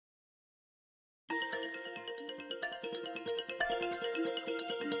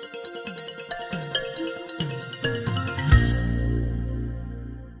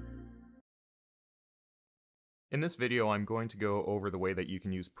In this video, I'm going to go over the way that you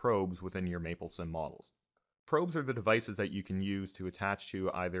can use probes within your MapleSim models. Probes are the devices that you can use to attach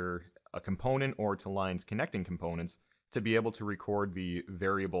to either a component or to lines connecting components to be able to record the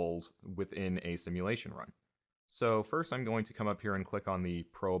variables within a simulation run. So first I'm going to come up here and click on the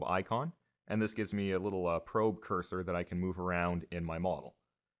probe icon, and this gives me a little probe cursor that I can move around in my model.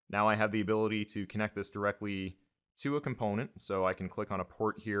 Now I have the ability to connect this directly to a component, so I can click on a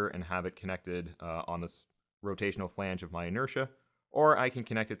port here and have it connected on this rotational flange of my inertia, or I can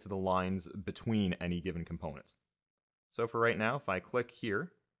connect it to the lines between any given components. So for right now, if I click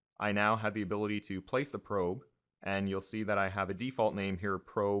here, I now have the ability to place the probe, and you'll see that I have a default name here,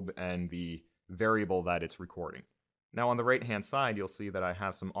 probe, and the variable that it's recording. Now on the right hand side, you'll see that I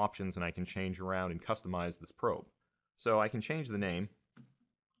have some options and I can change around and customize this probe. So I can change the name,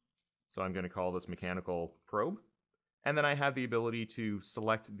 so I'm going to call this mechanical probe. And then I have the ability to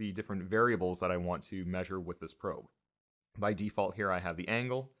select the different variables that I want to measure with this probe. By default here I have the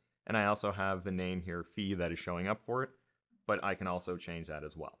angle, and I also have the name here, phi, that is showing up for it, but I can also change that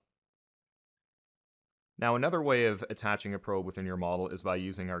as well. Now another way of attaching a probe within your model is by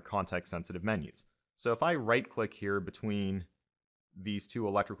using our context-sensitive menus. So if I right-click here between these two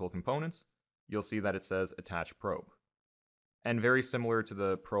electrical components, you'll see that it says Attach Probe. And very similar to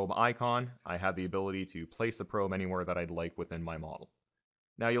the probe icon, I have the ability to place the probe anywhere that I'd like within my model.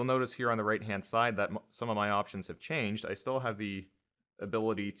 Now you'll notice here on the right hand side that some of my options have changed. I still have the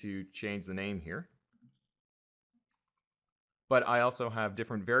ability to change the name here, but I also have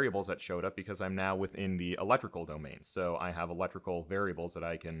different variables that showed up because I'm now within the electrical domain. So I have electrical variables that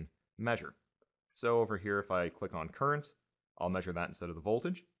I can measure. So over here, if I click on current, I'll measure that instead of the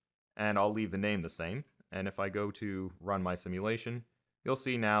voltage, and I'll leave the name the same. And if I go to run my simulation, you'll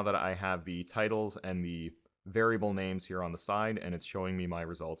see now that I have the titles and the variable names here on the side, and it's showing me my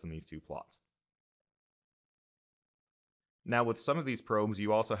results in these two plots. Now with some of these probes,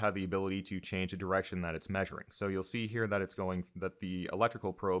 you also have the ability to change the direction that it's measuring. So you'll see here that the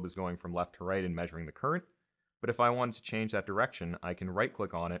electrical probe is going from left to right and measuring the current. But if I wanted to change that direction, I can right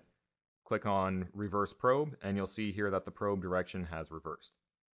click on it, click on reverse probe, and you'll see here that the probe direction has reversed.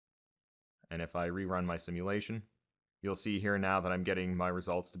 And if I rerun my simulation, you'll see here now that I'm getting my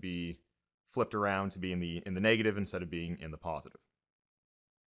results to be flipped around to be in the negative instead of being in the positive.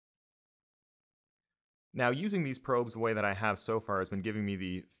 Now using these probes the way that I have so far has been giving me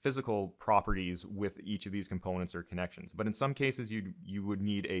the physical properties with each of these components or connections. But in some cases you would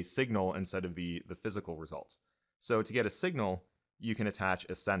need a signal instead of the physical results. So to get a signal, you can attach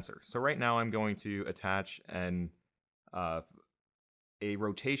a sensor. So right now I'm going to attach a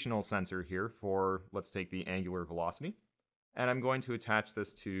rotational sensor here for, let's take the angular velocity, and I'm going to attach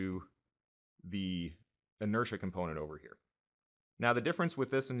this to the inertia component over here. Now the difference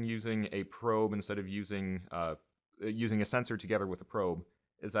with this and using a probe instead of using a sensor together with a probe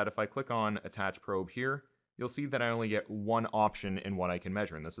is that if I click on attach probe here, you'll see that I only get one option in what I can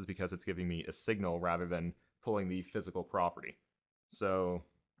measure, and this is because it's giving me a signal rather than pulling the physical property. So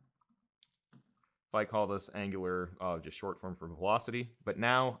if I call this angular, just short form for velocity, but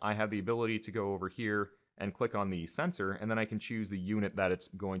now I have the ability to go over here and click on the sensor, and then I can choose the unit that it's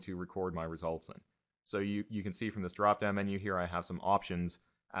going to record my results in. So you can see from this drop-down menu here, I have some options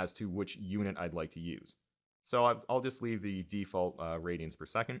as to which unit I'd like to use. So I'll just leave the default radians per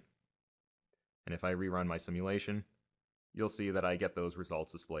second, and if I rerun my simulation, you'll see that I get those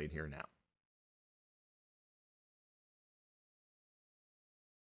results displayed here now.